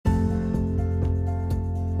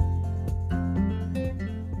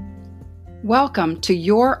Welcome to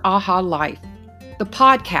Your Aha Life, the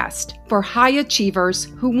podcast for high achievers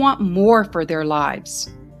who want more for their lives.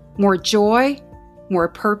 More joy, more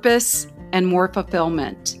purpose, and more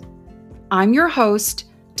fulfillment. I'm your host,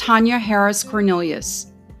 Tanya Harris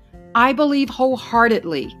Cornelius. I believe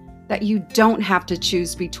wholeheartedly that you don't have to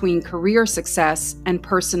choose between career success and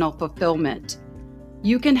personal fulfillment.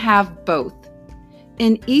 You can have both.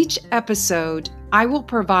 In each episode, I will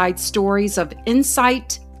provide stories of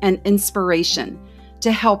insight and inspiration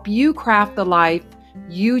to help you craft the life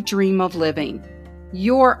you dream of living,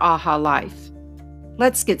 your aha life.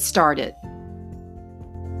 Let's get started.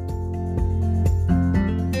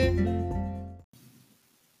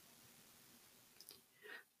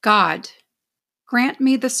 God, grant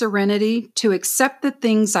me the serenity to accept the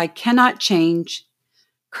things I cannot change,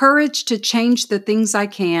 courage to change the things I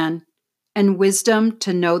can, and wisdom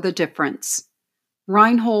to know the difference.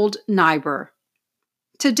 Reinhold Niebuhr.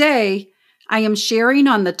 Today, I am sharing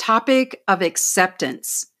on the topic of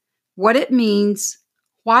acceptance, what it means,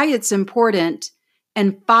 why it's important,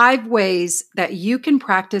 and 5 ways that you can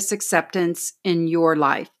practice acceptance in your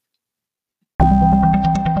life.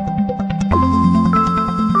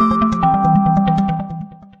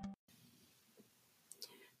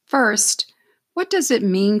 First, what does it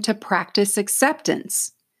mean to practice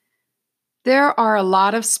acceptance? There are a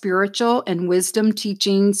lot of spiritual and wisdom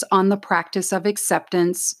teachings on the practice of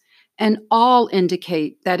acceptance, and all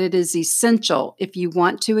indicate that it is essential if you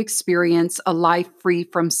want to experience a life free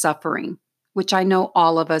from suffering, which I know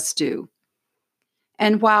all of us do.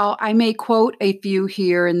 And while I may quote a few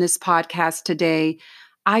here in this podcast today,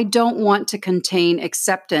 I don't want to contain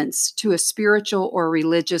acceptance to a spiritual or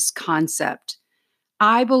religious concept.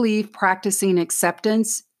 I believe practicing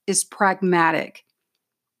acceptance is pragmatic.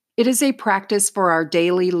 It is a practice for our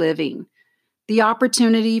daily living. The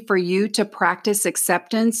opportunity for you to practice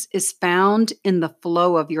acceptance is found in the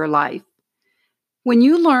flow of your life. When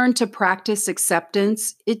you learn to practice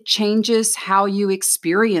acceptance, it changes how you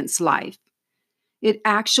experience life. It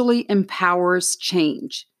actually empowers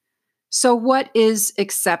change. So, what is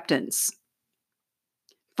acceptance?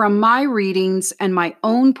 From my readings and my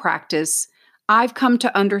own practice, I've come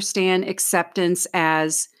to understand acceptance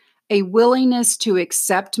as a willingness to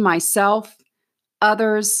accept myself,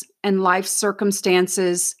 others, and life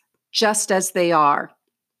circumstances just as they are,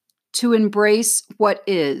 to embrace what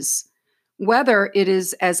is, whether it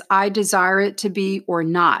is as I desire it to be or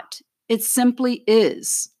not. It simply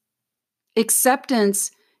is.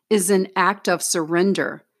 Acceptance is an act of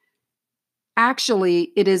surrender.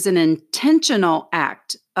 Actually, it is an intentional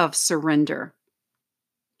act of surrender.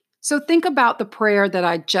 So think about the prayer that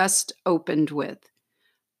I just opened with.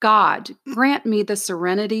 God, grant me the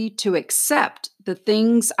serenity to accept the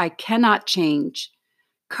things I cannot change,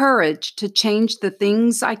 courage to change the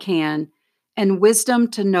things I can, and wisdom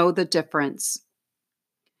to know the difference.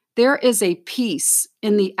 There is a peace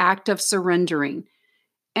in the act of surrendering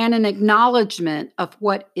and an acknowledgement of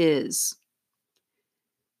what is.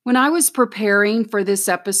 When I was preparing for this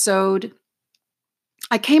episode,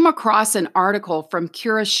 I came across an article from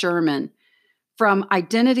Kira Sherman from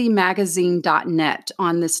IdentityMagazine.net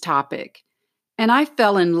on this topic, and I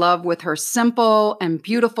fell in love with her simple and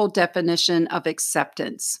beautiful definition of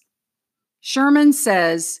acceptance. Sherman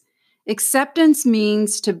says, acceptance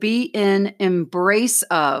means to be in embrace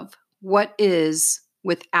of what is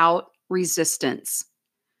without resistance.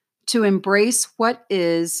 To embrace what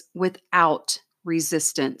is without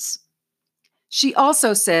resistance. She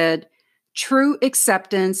also said, true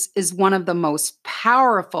acceptance is one of the most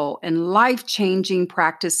powerful and life-changing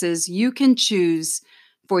practices you can choose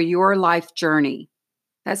for your life journey.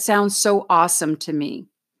 That sounds so awesome to me.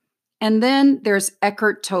 And then there's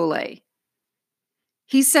Eckhart Tolle.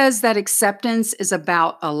 He says that acceptance is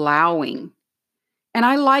about allowing. And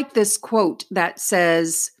I like this quote that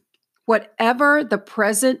says, whatever the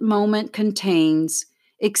present moment contains,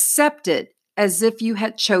 accept it as if you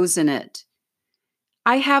had chosen it.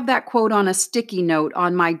 I have that quote on a sticky note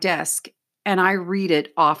on my desk, and I read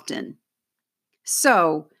it often.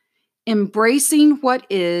 So, embracing what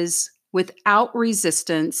is without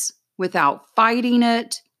resistance, without fighting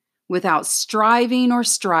it, without striving or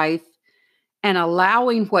strife, and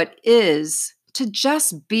allowing what is to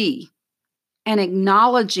just be, and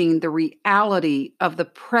acknowledging the reality of the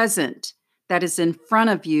present that is in front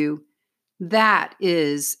of you, that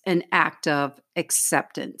is an act of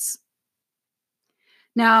acceptance.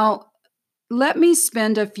 Now, let me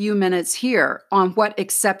spend a few minutes here on what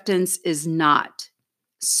acceptance is not.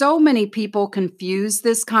 So many people confuse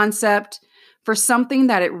this concept for something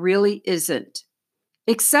that it really isn't.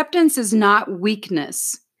 Acceptance is not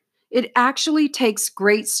weakness. It actually takes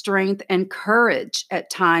great strength and courage at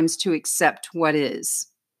times to accept what is.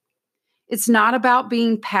 It's not about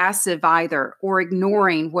being passive either or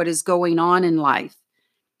ignoring what is going on in life.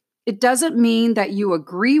 It doesn't mean that you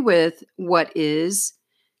agree with what is,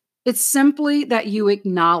 it's simply that you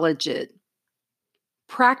acknowledge it.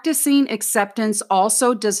 Practicing acceptance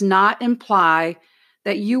also does not imply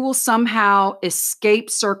that you will somehow escape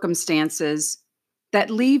circumstances that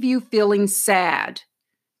leave you feeling sad,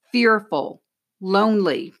 fearful,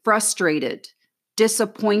 lonely, frustrated,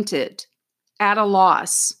 disappointed, at a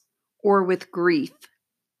loss, or with grief.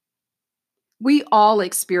 We all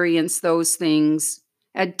experience those things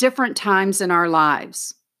at different times in our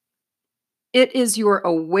lives. It is your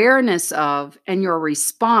awareness of and your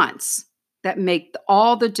response that make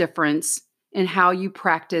all the difference in how you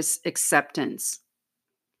practice acceptance.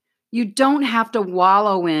 You don't have to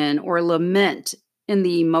wallow in or lament in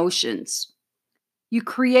the emotions. You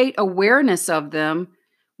create awareness of them,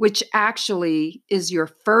 which actually is your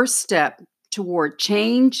first step toward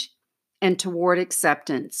change and toward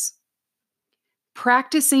acceptance.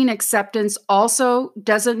 Practicing acceptance also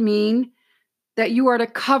doesn't mean that you are to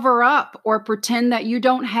cover up or pretend that you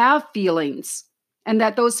don't have feelings and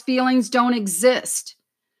that those feelings don't exist,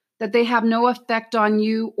 that they have no effect on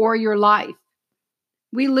you or your life.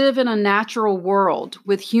 We live in a natural world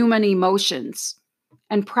with human emotions,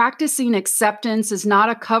 and practicing acceptance is not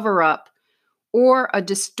a cover up or a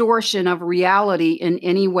distortion of reality in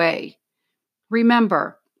any way.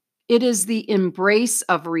 Remember, it is the embrace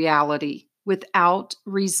of reality without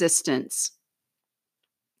resistance.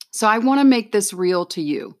 So I want to make this real to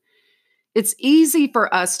you. It's easy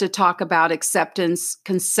for us to talk about acceptance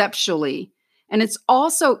conceptually, and it's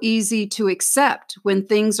also easy to accept when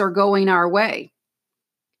things are going our way.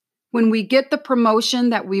 When we get the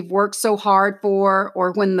promotion that we've worked so hard for,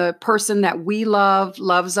 or when the person that we love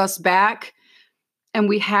loves us back, and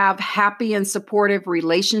we have happy and supportive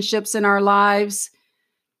relationships in our lives,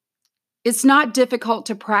 it's not difficult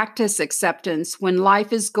to practice acceptance when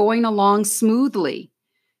life is going along smoothly,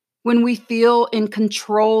 when we feel in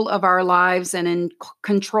control of our lives and in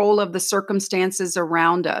control of the circumstances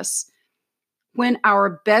around us, when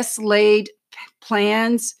our best laid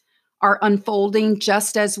plans are unfolding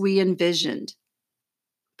just as we envisioned.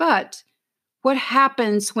 But what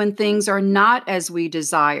happens when things are not as we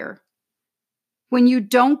desire? When you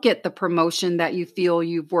don't get the promotion that you feel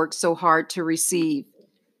you've worked so hard to receive?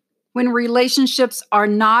 When relationships are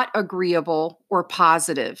not agreeable or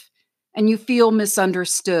positive and you feel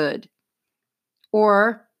misunderstood?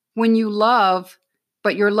 Or when you love,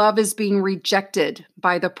 but your love is being rejected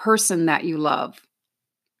by the person that you love?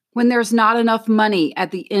 When there's not enough money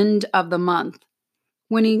at the end of the month?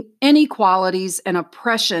 When inequalities and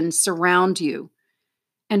oppression surround you?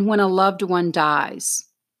 And when a loved one dies?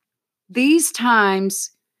 These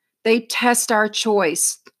times, they test our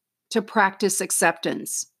choice to practice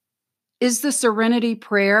acceptance. Is the serenity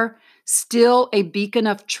prayer still a beacon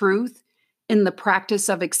of truth in the practice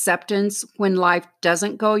of acceptance when life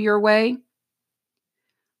doesn't go your way?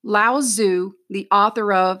 Lao Tzu, the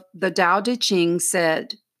author of the Tao Te Ching,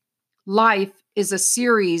 said, "Life is a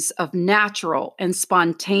series of natural and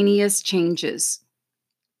spontaneous changes.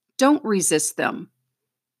 Don't resist them.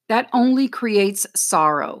 That only creates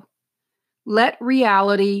sorrow. Let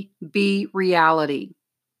reality be reality.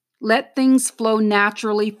 Let things flow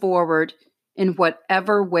naturally forward in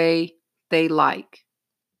whatever way they like."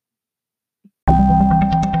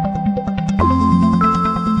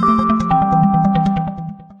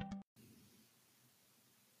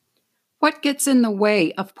 What gets in the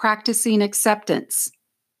way of practicing acceptance?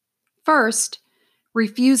 First,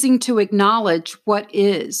 refusing to acknowledge what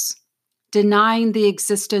is, denying the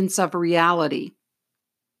existence of reality.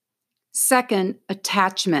 Second,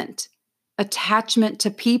 attachment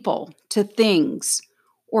to people, to things,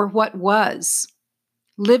 or what was,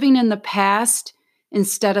 living in the past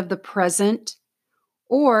instead of the present,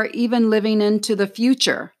 or even living into the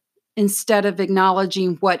future instead of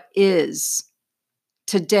acknowledging what is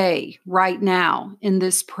today, right now, in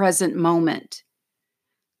this present moment.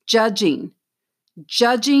 Judging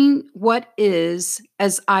what is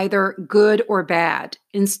as either good or bad,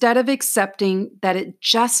 instead of accepting that it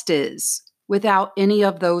just is without any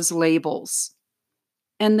of those labels.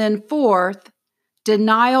 And then fourth,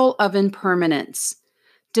 denial of impermanence,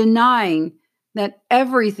 denying that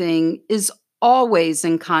everything is always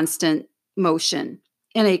in constant motion,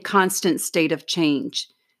 in a constant state of change,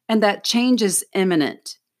 and that change is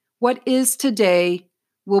imminent. What is today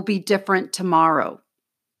will be different tomorrow.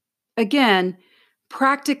 Again,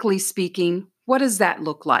 practically speaking, what does that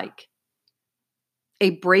look like?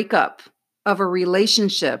 A breakup of a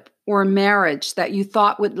relationship or marriage that you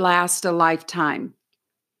thought would last a lifetime.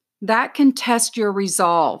 That can test your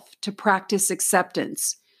resolve to practice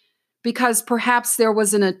acceptance because perhaps there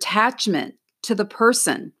was an attachment to the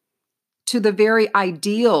person, to the very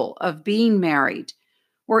ideal of being married,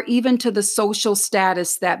 or even to the social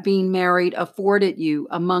status that being married afforded you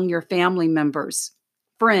among your family members,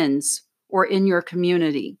 friends, or in your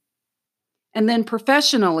community. And then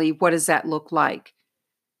professionally, what does that look like?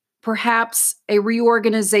 Perhaps a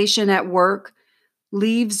reorganization at work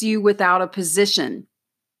leaves you without a position,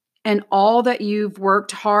 and all that you've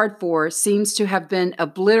worked hard for seems to have been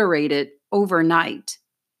obliterated overnight.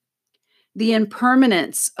 The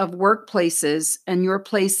impermanence of workplaces and your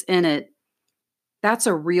place in it, that's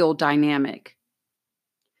a real dynamic.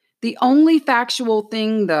 The only factual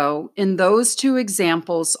thing, though, in those two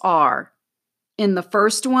examples are, in the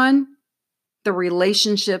first one, the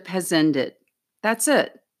relationship has ended. That's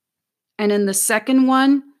it. And in the second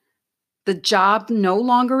one, the job no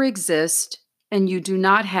longer exists and you do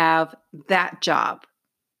not have that job.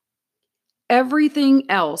 Everything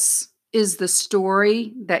else is the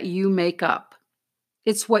story that you make up.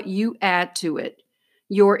 It's what you add to it.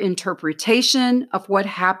 Your interpretation of what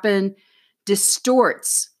happened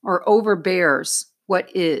distorts or overbears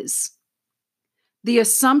what is. The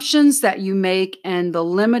assumptions that you make and the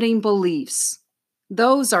limiting beliefs,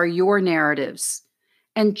 those are your narratives.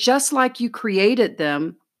 And just like you created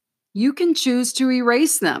them, you can choose to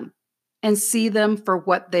erase them and see them for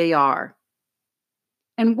what they are.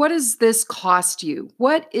 And what does this cost you?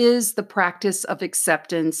 What is the practice of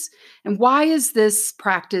acceptance? And why is this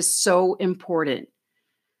practice so important?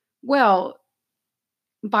 Well,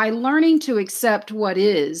 by learning to accept what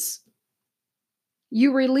is,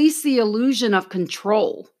 you release the illusion of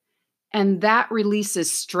control, and that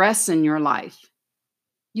releases stress in your life.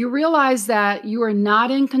 You realize that you are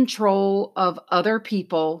not in control of other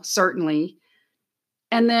people, certainly,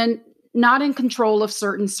 and then not in control of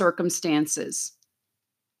certain circumstances.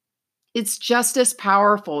 It's just as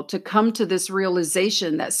powerful to come to this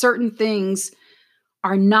realization that certain things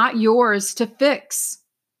are not yours to fix.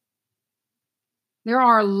 There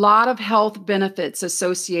are a lot of health benefits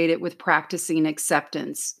associated with practicing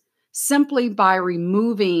acceptance simply by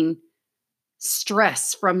removing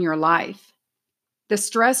stress from your life. The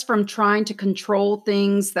stress from trying to control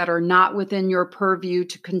things that are not within your purview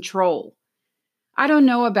to control. I don't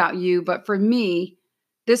know about you, but for me,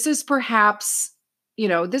 this is perhaps,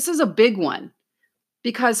 this is a big one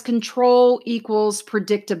because control equals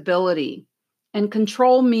predictability. And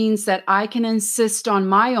control means that I can insist on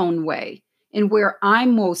my own way and where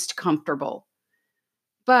I'm most comfortable.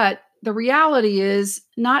 But the reality is,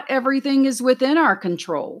 not everything is within our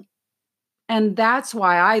control. And that's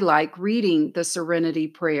why I like reading the Serenity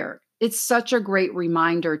Prayer. It's such a great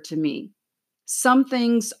reminder to me. Some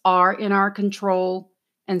things are in our control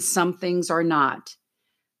and some things are not.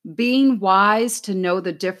 Being wise to know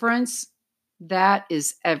the difference, that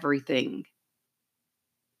is everything.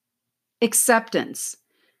 Acceptance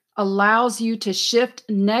allows you to shift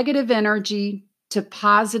negative energy to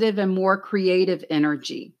positive and more creative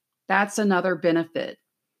energy. That's another benefit.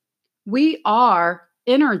 We are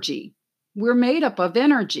energy. We're made up of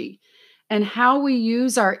energy, and how we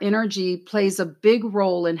use our energy plays a big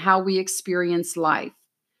role in how we experience life.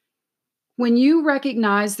 When you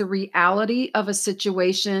recognize the reality of a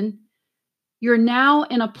situation, you're now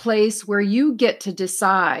in a place where you get to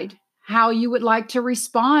decide how you would like to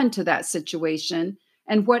respond to that situation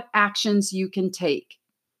and what actions you can take.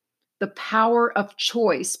 The power of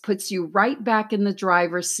choice puts you right back in the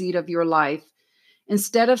driver's seat of your life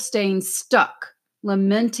instead of staying stuck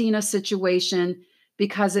lamenting a situation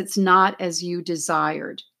because it's not as you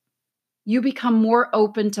desired. You become more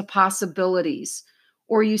open to possibilities,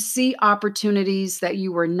 or you see opportunities that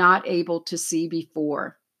you were not able to see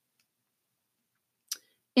before.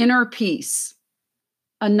 Inner peace.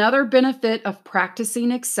 Another benefit of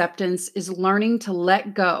practicing acceptance is learning to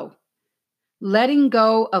let go. Letting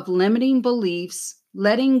go of limiting beliefs,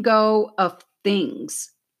 letting go of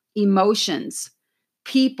things, emotions,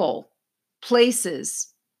 people,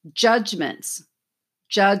 places, judgments.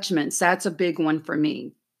 Judgments, that's a big one for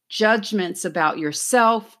me. Judgments about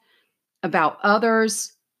yourself, about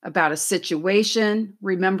others, about a situation.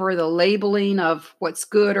 Remember the labeling of what's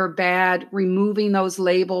good or bad, removing those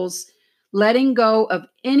labels, letting go of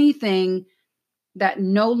anything that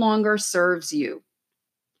no longer serves you.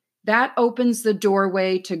 That opens the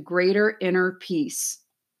doorway to greater inner peace.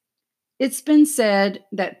 It's been said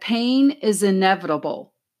that pain is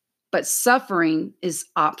inevitable, but suffering is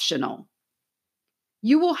optional.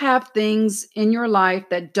 You will have things in your life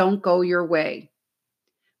that don't go your way.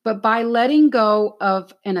 But by letting go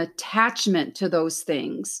of an attachment to those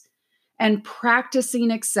things and practicing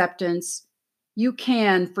acceptance, you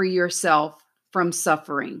can free yourself from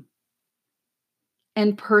suffering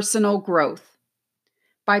and personal growth.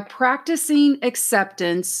 By practicing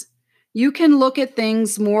acceptance, you can look at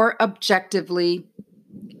things more objectively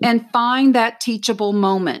and find that teachable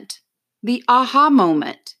moment, the aha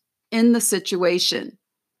moment in the situation.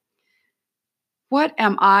 What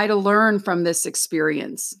am I to learn from this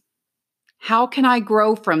experience? How can I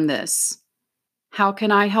grow from this? How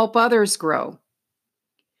can I help others grow?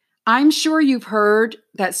 I'm sure you've heard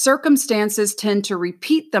that circumstances tend to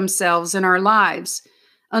repeat themselves in our lives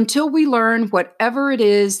until we learn whatever it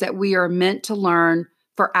is that we are meant to learn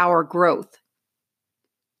for our growth.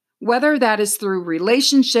 Whether that is through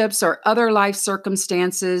relationships or other life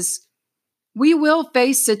circumstances, we will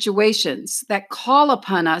face situations that call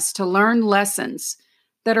upon us to learn lessons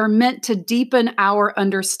that are meant to deepen our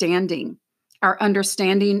understanding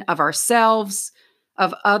of ourselves,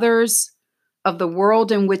 of others, of the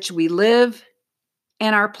world in which we live,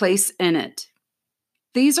 and our place in it.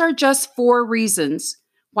 These are just 4 reasons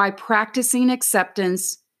why practicing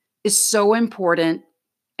acceptance is so important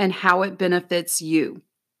and how it benefits you.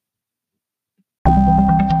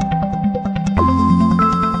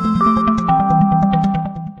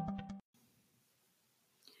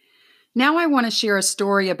 Now I want to share a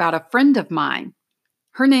story about a friend of mine.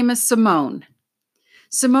 Her name is Simone.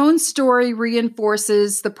 Simone's story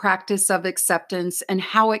reinforces the practice of acceptance and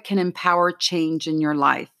how it can empower change in your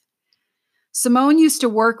life. Simone used to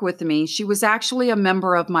work with me. She was actually a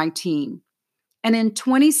member of my team. And in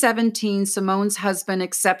 2017, Simone's husband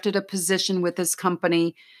accepted a position with his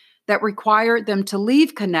company that required them to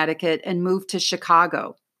leave Connecticut and move to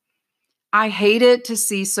Chicago. I hated to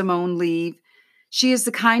see Simone leave. She is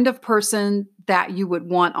the kind of person that you would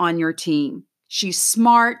want on your team. She's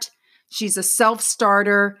smart, she's a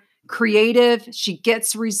self-starter, creative, she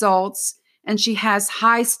gets results, and she has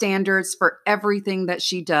high standards for everything that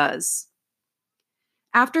she does.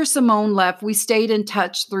 After Simone left, we stayed in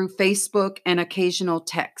touch through Facebook and occasional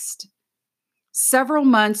text. Several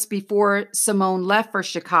months before Simone left for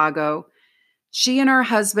Chicago, she and her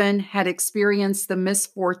husband had experienced the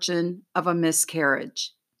misfortune of a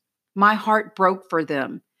miscarriage. My heart broke for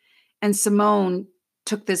them, and Simone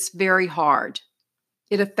took this very hard.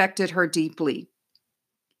 It affected her deeply.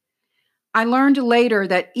 I learned later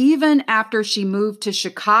that even after she moved to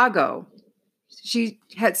Chicago, she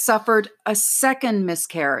had suffered a second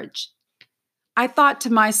miscarriage. I thought to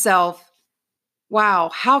myself, wow,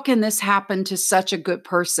 how can this happen to such a good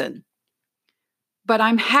person? But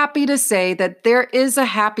I'm happy to say that there is a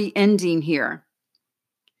happy ending here.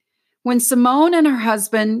 When Simone and her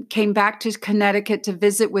husband came back to Connecticut to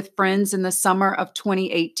visit with friends in the summer of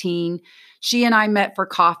 2018, she and I met for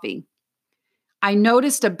coffee. I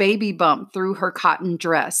noticed a baby bump through her cotton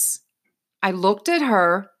dress. I looked at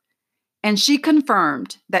her, and she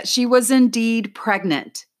confirmed that she was indeed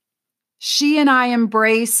pregnant. She and I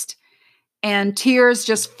embraced, and tears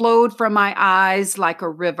just flowed from my eyes like a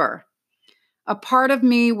river. A part of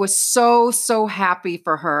me was so happy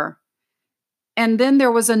for her. And then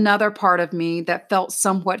there was another part of me that felt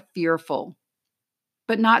somewhat fearful.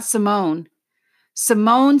 But not Simone.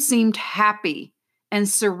 Simone seemed happy and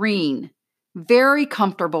serene, very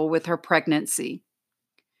comfortable with her pregnancy.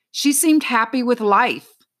 She seemed happy with life.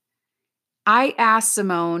 I asked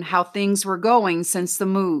Simone how things were going since the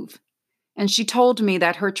move, and she told me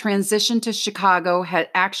that her transition to Chicago had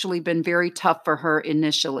actually been very tough for her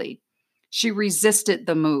initially. She resisted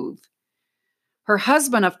the move. Her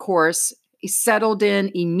husband, of course, he settled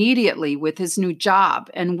in immediately with his new job,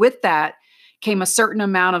 and with that came a certain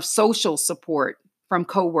amount of social support from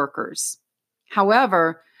coworkers.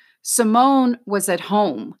 However, Simone was at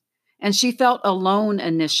home, and she felt alone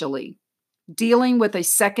initially, dealing with a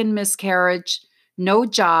second miscarriage, no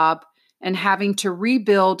job, and having to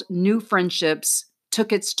rebuild new friendships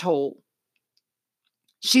took its toll.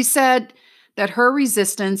 She said that her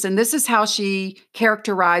resistance, and this is how she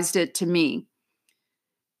characterized it to me,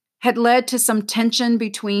 had led to some tension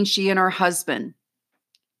between she and her husband.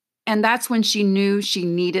 And that's when she knew she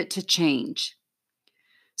needed to change.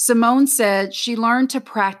 Simone said she learned to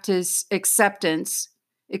practice acceptance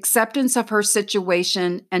of her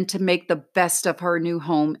situation, and to make the best of her new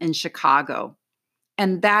home in Chicago.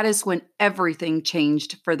 And that is when everything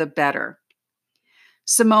changed for the better.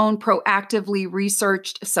 Simone proactively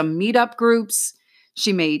researched some meetup groups,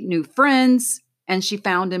 she made new friends, and she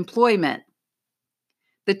found employment.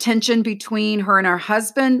 The tension between her and her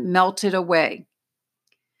husband melted away.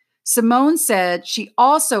 Simone said she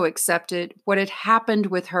also accepted what had happened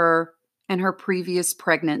with her and her previous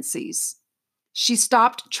pregnancies. She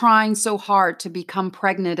stopped trying so hard to become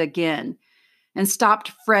pregnant again and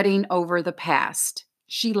stopped fretting over the past.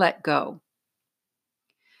 She let go.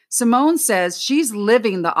 Simone says she's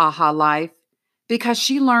living the aha life because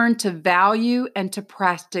she learned to value and to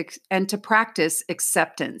practice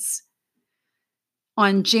acceptance.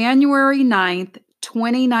 On January 9th,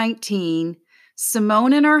 2019,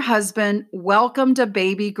 Simone and her husband welcomed a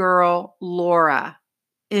baby girl, Laura,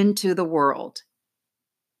 into the world.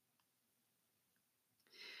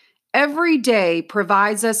 Every day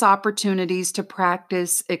provides us opportunities to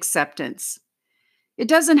practice acceptance. It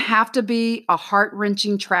doesn't have to be a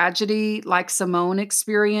heart-wrenching tragedy like Simone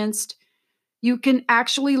experienced. You can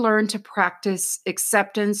actually learn to practice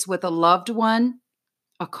acceptance with a loved one,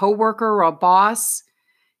 a coworker or a boss,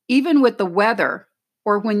 even with the weather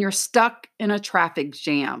or when you're stuck in a traffic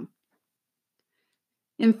jam.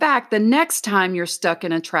 In fact, the next time you're stuck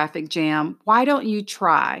in a traffic jam, why don't you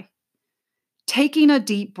try taking a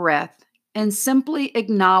deep breath and simply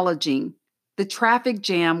acknowledging the traffic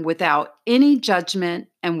jam without any judgment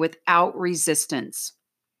and without resistance.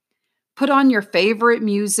 Put on your favorite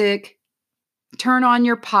music, turn on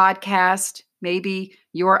your podcast, maybe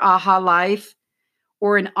Your Aha Life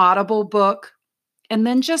or an Audible book, and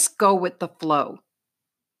then just go with the flow.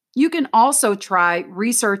 You can also try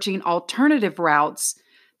researching alternative routes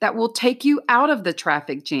that will take you out of the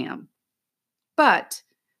traffic jam. But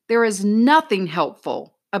there is nothing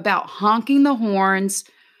helpful about honking the horns,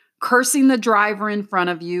 cursing the driver in front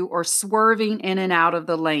of you, or swerving in and out of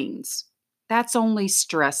the lanes. That's only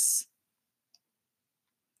stress.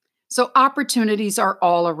 So opportunities are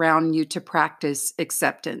all around you to practice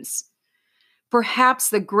acceptance. Perhaps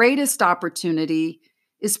the greatest opportunity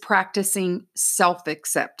is practicing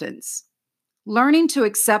self-acceptance. Learning to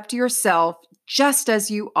accept yourself just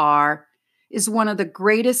as you are is one of the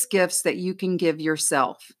greatest gifts that you can give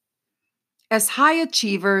yourself. As high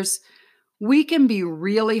achievers, we can be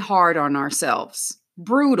really hard on ourselves,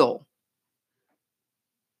 brutal.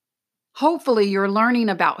 Hopefully, you're learning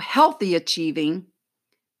about healthy achieving,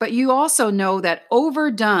 but you also know that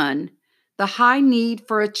overdone, the high need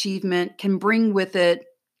for achievement can bring with it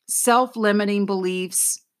self-limiting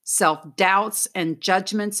beliefs, self-doubts and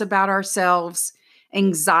judgments about ourselves,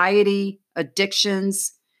 anxiety,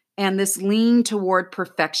 addictions, and this lean toward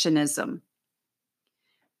perfectionism.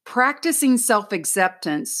 Practicing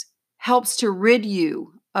self-acceptance helps to rid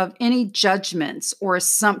you of any judgments or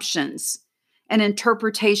assumptions and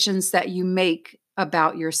interpretations that you make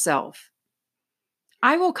about yourself.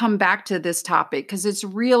 I will come back to this topic because it's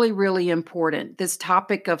really, really important, this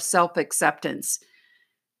topic of self-acceptance.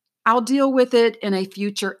 I'll deal with it in a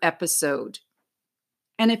future episode.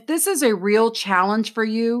 And if this is a real challenge for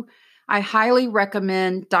you, I highly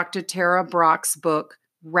recommend Dr. Tara Brach's book,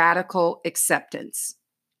 Radical Acceptance.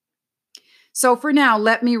 So for now,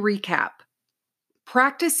 let me recap.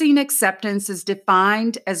 Practicing acceptance is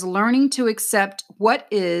defined as learning to accept what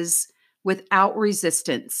is without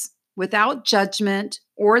resistance, without judgment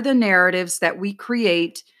or the narratives that we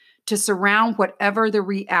create to surround whatever the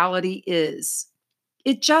reality is.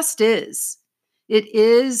 It just is. It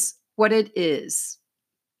is what it is.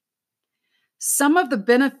 Some of the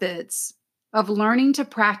benefits of learning to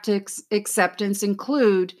practice acceptance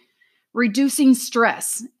include reducing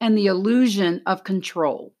stress and the illusion of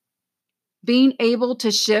control, being able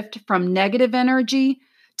to shift from negative energy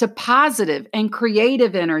to positive and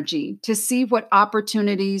creative energy to see what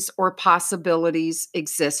opportunities or possibilities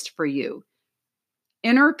exist for you,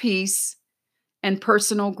 inner peace, and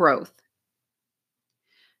personal growth.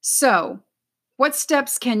 So, what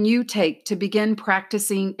steps can you take to begin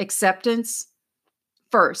practicing acceptance?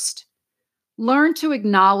 First, learn to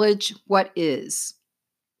acknowledge what is.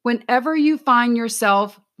 Whenever you find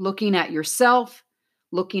yourself, looking at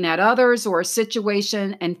others or a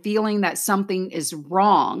situation and feeling that something is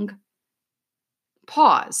wrong,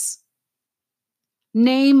 pause.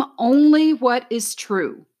 Name only what is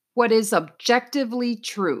true, what is objectively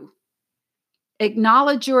true.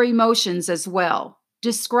 Acknowledge your emotions as well.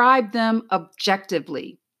 Describe them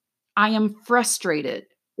objectively. I am frustrated,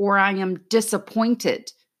 or I am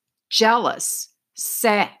disappointed, jealous,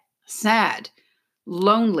 sad,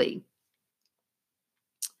 lonely.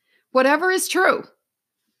 Whatever is true.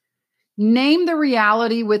 Name the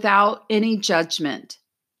reality without any judgment.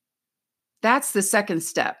 That's the second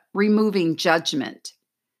step, removing judgment.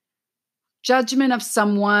 Judgment of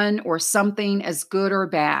someone or something as good or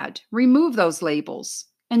bad. Remove those labels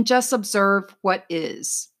and just observe what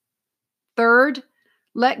is. Third,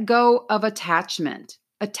 let go of attachment.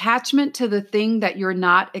 Attachment to the thing that you're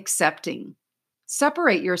not accepting.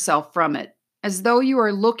 Separate yourself from it. as though you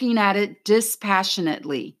are looking at it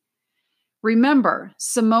dispassionately. Remember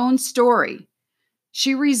Simone's story.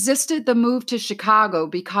 She resisted the move to Chicago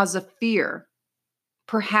because of fear.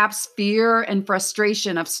 Perhaps fear and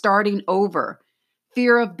frustration of starting over,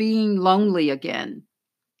 fear of being lonely again.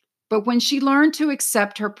 But when she learned to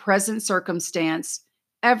accept her present circumstance,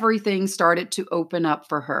 everything started to open up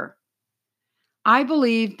for her. I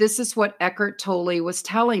believe this is what Eckhart Tolle was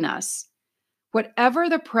telling us. Whatever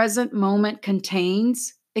the present moment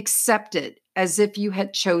contains, accept it as if you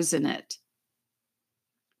had chosen it.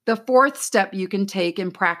 The fourth step you can take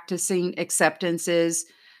in practicing acceptance is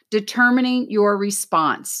determining your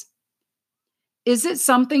response. Is it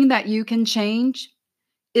something that you can change?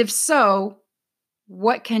 If so,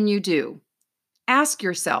 what can you do? Ask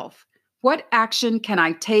yourself, what action can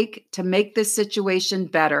I take to make this situation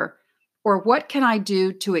better? Or what can I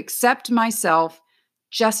do to accept myself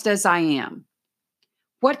just as I am?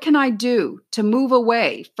 What can I do to move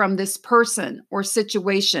away from this person or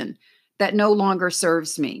situation that no longer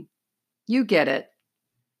serves me? You get it.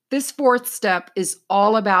 This fourth step is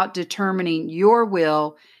all about determining your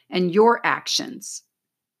will and your actions.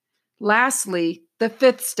 Lastly, the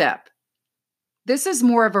fifth step. This is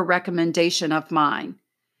more of a recommendation of mine,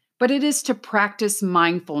 but it is to practice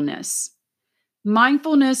mindfulness.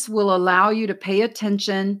 Mindfulness will allow you to pay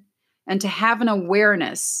attention and to have an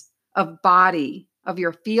awareness of body, of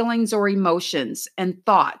your feelings or emotions and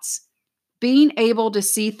thoughts, being able to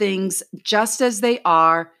see things just as they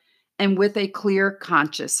are and with a clear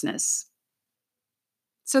consciousness.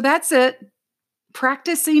 So that's it.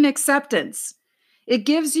 Practicing acceptance. It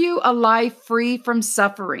gives you a life free from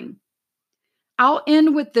suffering. I'll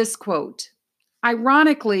end with this quote,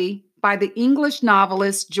 ironically, by the English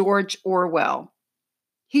novelist George Orwell.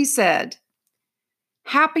 He said,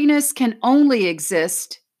 "Happiness can only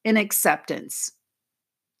exist in acceptance."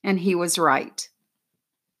 And he was right.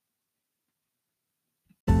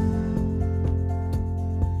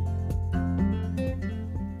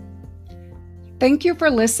 Thank you for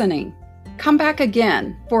listening. Come back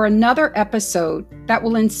again for another episode that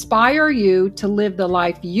will inspire you to live the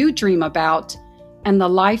life you dream about and the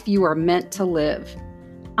life you are meant to live.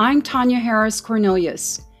 I'm Tanya Harris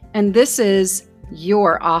Cornelius, and this is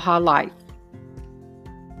Your Aha Life.